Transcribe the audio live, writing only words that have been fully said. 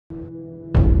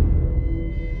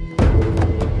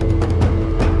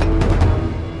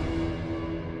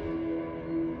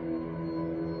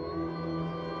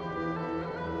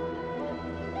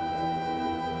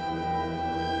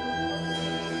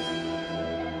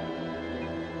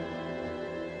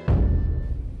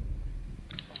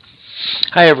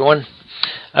Hi everyone.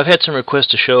 I've had some requests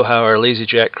to show how our Lazy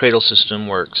Jack cradle system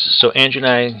works, so Angie and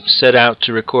I set out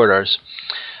to record ours.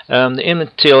 The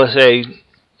MTLSA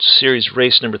series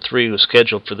race number 3 was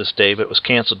scheduled for this day, but was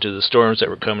canceled due to the storms that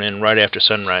were coming in right after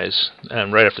sunrise,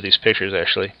 right after these pictures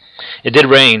actually. It did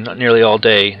rain nearly all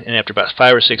day, and after about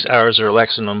 5 or 6 hours of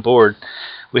relaxing on board,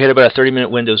 we had about a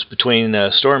 30-minute windows between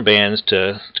storm bands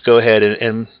to go ahead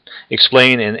and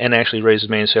explain and actually raise the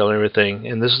mainsail and everything.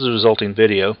 And this is the resulting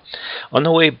video. On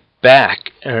the way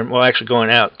back, well, actually going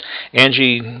out,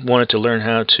 Angie wanted to learn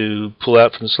how to pull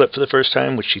out from the slip for the first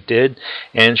time, which she did,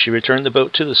 and she returned the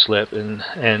boat to the slip. And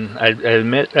I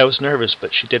admit I was nervous,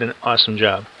 but she did an awesome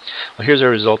job. Well, here's our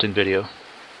resulting video.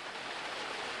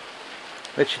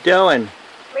 What you doing?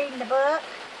 Reading the book,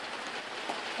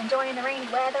 enjoying the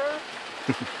rainy weather.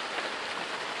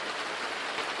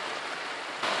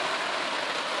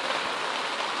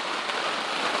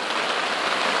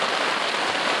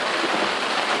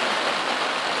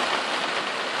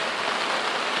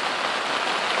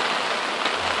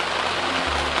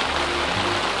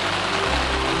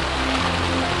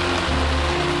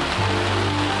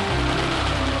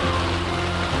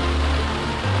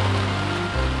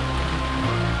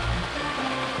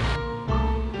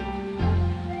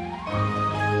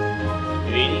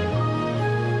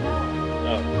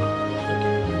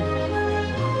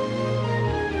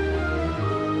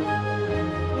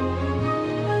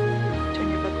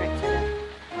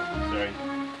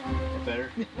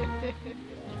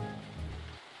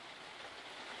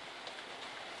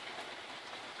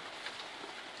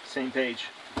 Same page.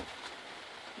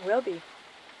 Will be.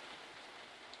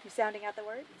 You sounding out the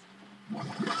words?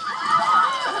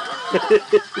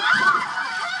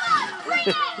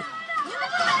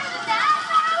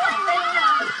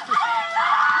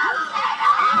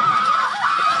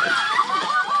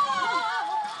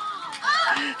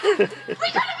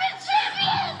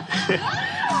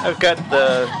 I've got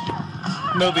the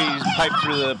movies piped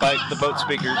through the boat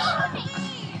speakers.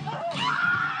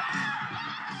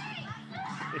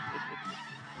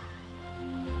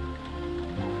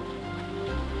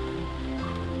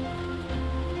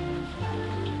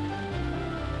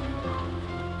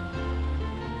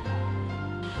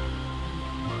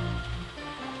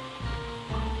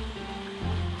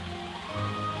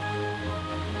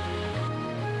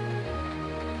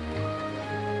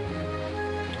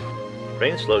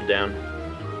 Rain slowed down.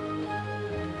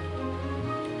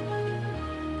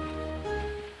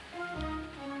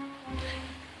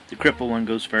 The cripple one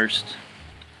goes first.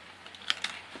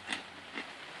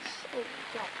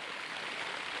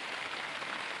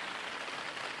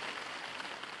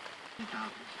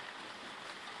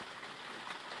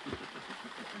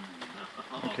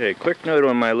 Okay, quick note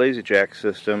on my Lazy Jack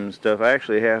system stuff. I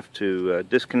actually have to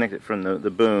disconnect it from the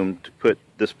boom to put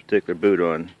this particular boot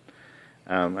on.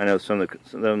 I know some of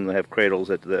them have cradles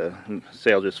that the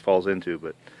sail just falls into,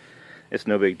 but it's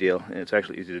no big deal. It's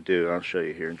actually easy to do. I'll show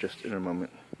you here just in a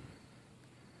moment.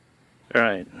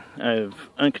 Alright, I've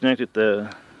unconnected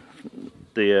the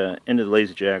end of the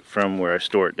Lazy Jack from where I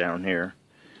store it down here.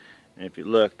 And if you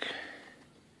look,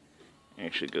 it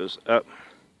actually goes up.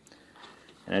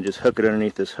 And I just hook it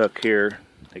underneath this hook here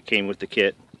that came with the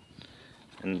kit.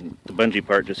 And the bungee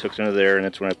part just hooks into there, and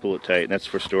that's when I pull it tight, and that's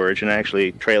for storage. And I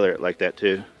actually trailer it like that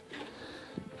too.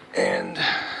 And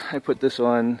I put this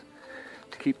on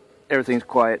to keep everything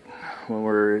quiet when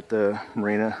we're at the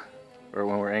marina or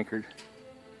when we're anchored.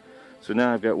 So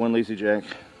now I've got one Lazy Jack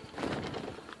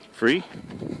free.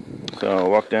 So I'll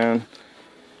walk down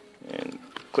and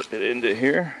clip it into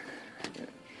here.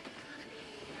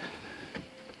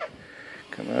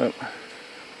 Come up,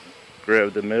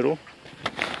 grab the middle.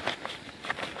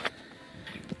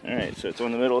 Alright, so it's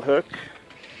on the middle hook.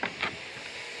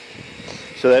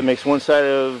 So that makes one side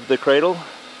of the cradle.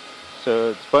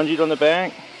 So it's bungeed on the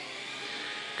back.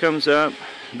 Comes up.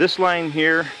 This line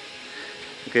here,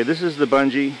 okay, this is the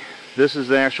bungee. This is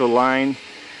the actual line.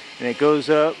 And it goes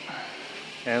up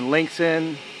and links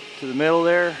in to the middle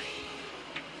there.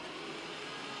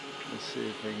 Let's see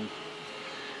if I can...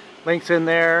 Links in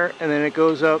there, and then it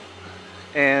goes up.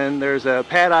 And there's a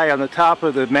pad eye on the top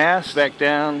of the mast, back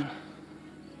down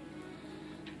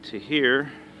to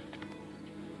here.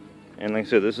 And like I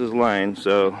said, this is line,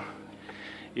 so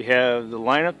you have the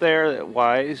line up there that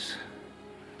Y's,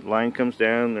 the line comes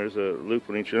down, there's a loop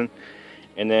on each one,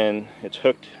 and then it's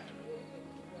hooked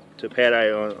to pad eye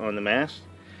on the mast.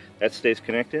 That stays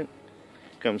connected,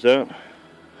 comes up,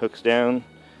 hooks down,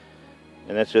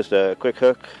 and that's just a quick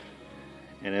hook,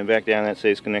 and then back down, that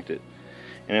stays connected.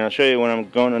 And I'll show you when I'm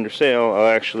going under sail, I'll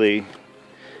actually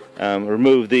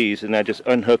remove these and I just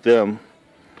unhook them,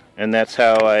 and that's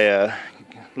how I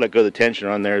let go of the tension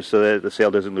on there so that the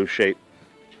sail doesn't lose shape.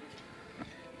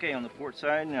 Okay, on the port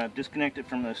side, now I've disconnected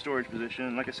from the storage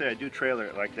position. Like I said, I do trailer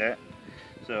it like that.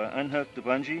 So I unhook the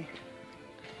bungee,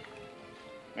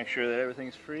 make sure that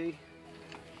everything's free.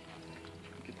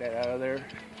 Get that out of there.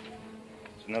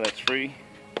 So now that's free.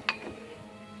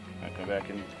 I'll come back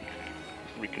and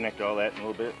reconnect all that in a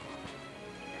little bit.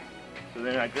 So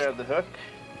then I grab the hook,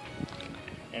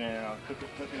 and then I'll hook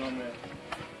it on the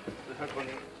hook on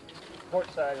the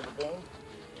port side of the boom.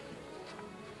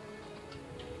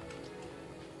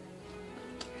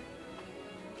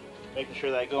 Making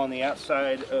sure that I go on the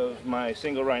outside of my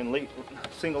single line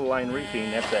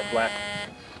reefing, that's that black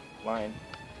line,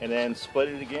 and then split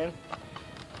it again,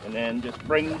 and then just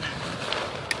bring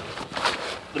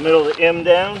the middle of the M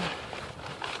down,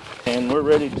 and we're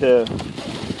ready to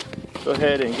go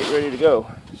ahead and get ready to go.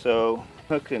 So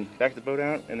hook and back the boat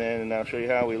out, and then I'll show you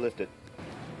how we lift it.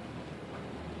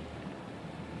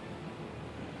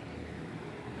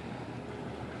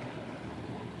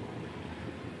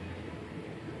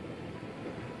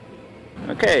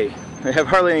 Okay, we have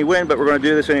hardly any wind, but we're going to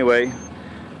do this anyway.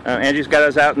 Angie's got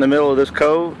us out in the middle of this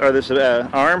cove, or this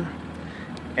arm,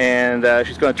 and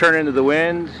she's going to turn into the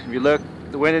wind. If you look,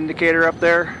 the wind indicator up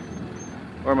there,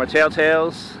 or my tails,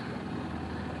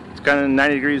 it's kind of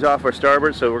 90 degrees off our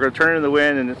starboard, so we're going to turn into the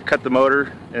wind and cut the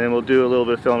motor, and then we'll do a little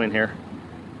bit of filming here.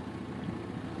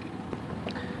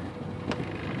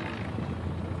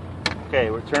 Okay,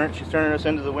 she's turning us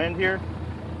into the wind here,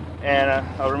 and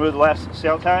I'll remove the last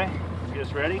sail tie. Get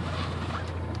us ready.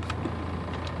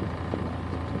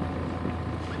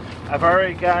 I've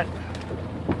already got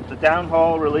the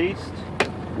downhaul released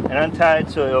and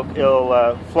untied, so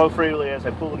it'll flow freely as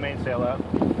I pull the mainsail out.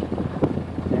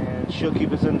 And she'll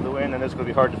keep us into the wind, and it's going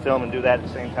to be hard to film and do that at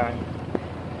the same time.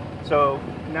 So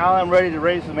now I'm ready to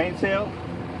raise the mainsail.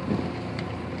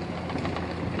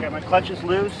 I got my clutches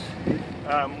loose.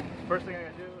 First thing I'm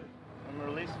going to do is I'm going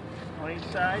to release on each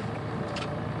side.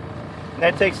 And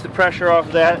that takes the pressure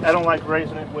off that. I don't like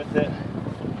raising it with it.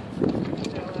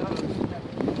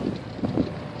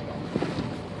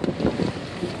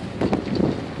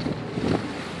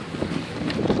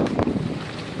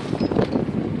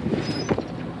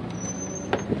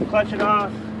 Clutch it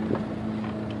off,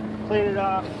 clean it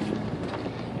off,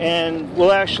 and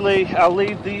I'll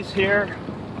leave these here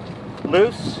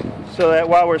loose so that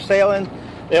while we're sailing,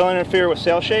 they don't interfere with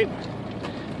sail shape.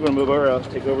 I'm going to move over, I'll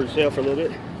take over the sail for a little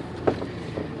bit.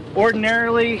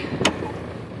 Ordinarily,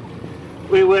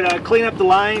 we would clean up the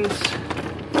lines.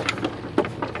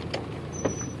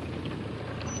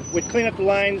 We'd clean up the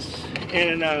lines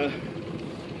and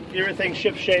get everything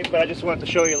ship shape, but I just wanted to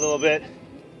show you a little bit.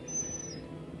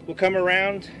 We'll come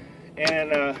around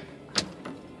and,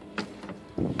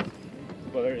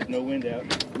 well, there is no wind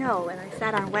out. No, and I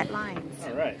sat on wet lines.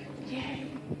 All right.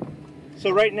 Yay.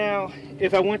 So right now,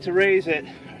 if I went to raise it,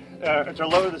 to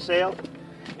lower the sail,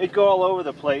 it'd go all over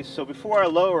the place. So before I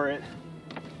lower it,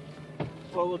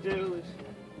 what we'll do is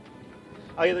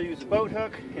I'll either use a boat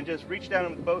hook and just reach down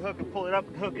with the boat hook and pull it up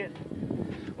and hook it,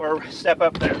 or step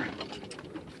up there.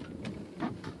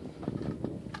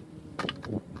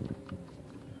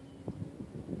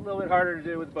 A little bit harder to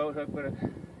do with the boat hook, but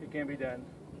it can be done.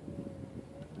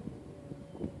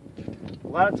 A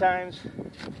lot of times,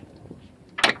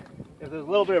 if there's a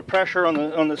little bit of pressure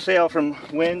on the sail from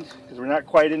wind, because we're not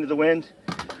quite into the wind,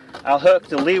 I'll hook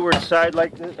the leeward side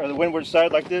like this, or the windward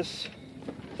side like this,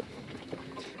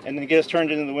 and then get us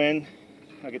turned into the wind.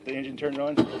 I'll get the engine turned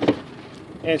on,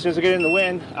 and as soon as I get in the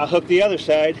wind, I'll hook the other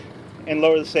side and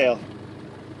lower the sail.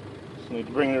 So I need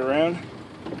to bring it around.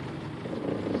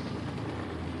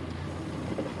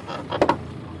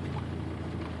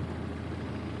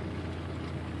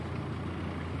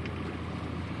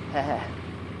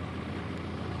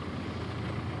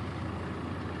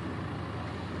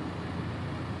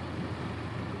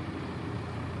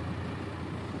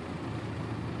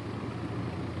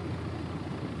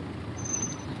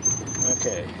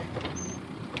 Okay.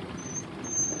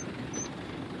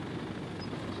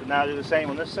 So now do the same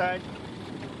on this side.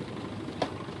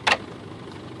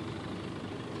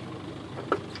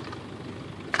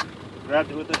 Grabbed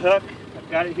it with the hook. I've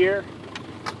got it here.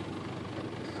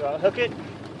 So I'll hook it.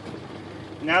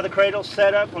 Now the cradle's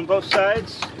set up on both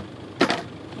sides.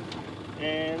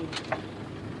 And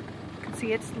You can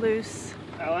see it's loose.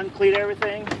 I'll uncleat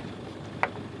everything.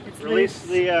 It's Release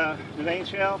loose. the main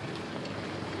shell.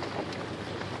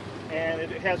 And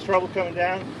if it has trouble coming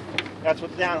down, that's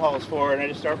what the downhaul is for, and I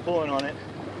just start pulling on it.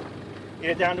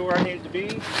 Get it down to where I need it to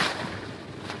be.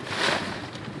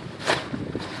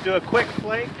 Do a quick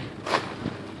flake.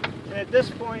 And at this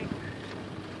point,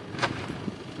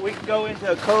 we can go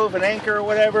into a cove and anchor or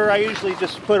whatever, I usually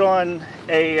just put on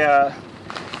a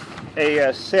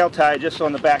sail tie just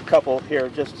on the back couple here,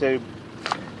 just to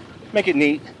make it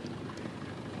neat.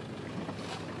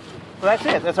 So that's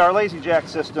it. That's our lazy jack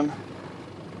system.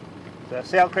 The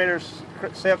sail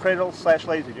cradle slash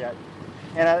lazy jack.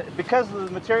 And because of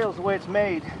the materials, the way it's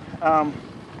made,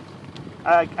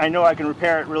 I know I can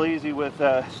repair it real easy with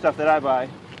stuff that I buy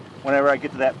whenever I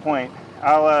get to that point.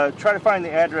 I'll try to find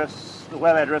the address, the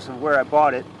web address of where I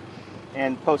bought it,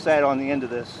 and post that on the end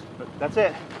of this. But that's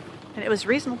it. And it was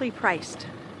reasonably priced.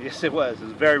 Yes, it was. It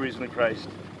was very reasonably priced.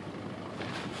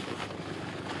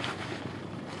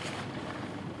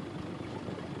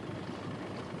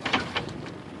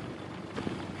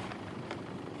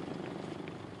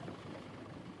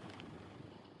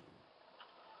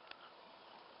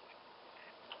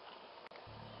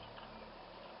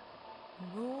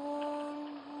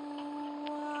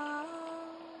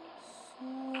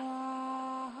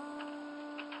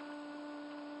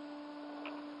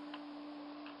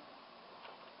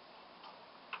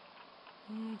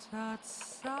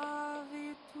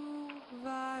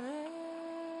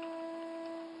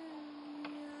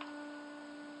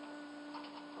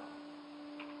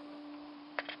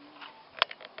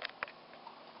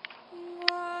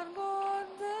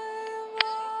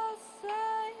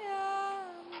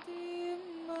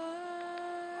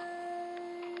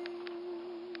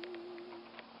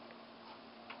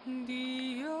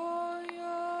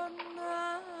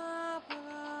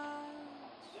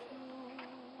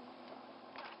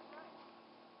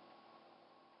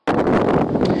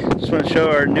 Just want to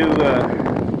show our new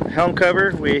helm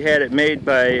cover. We had it made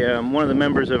by one of the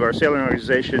members of our sailing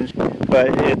organization, but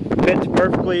it fits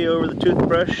perfectly over the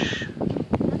toothbrush,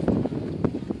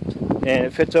 and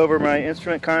it fits over my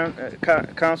instrument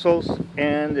consoles,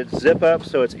 and it's zip up,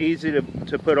 so it's easy to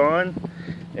put on.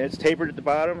 It's tapered at the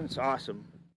bottom. It's awesome.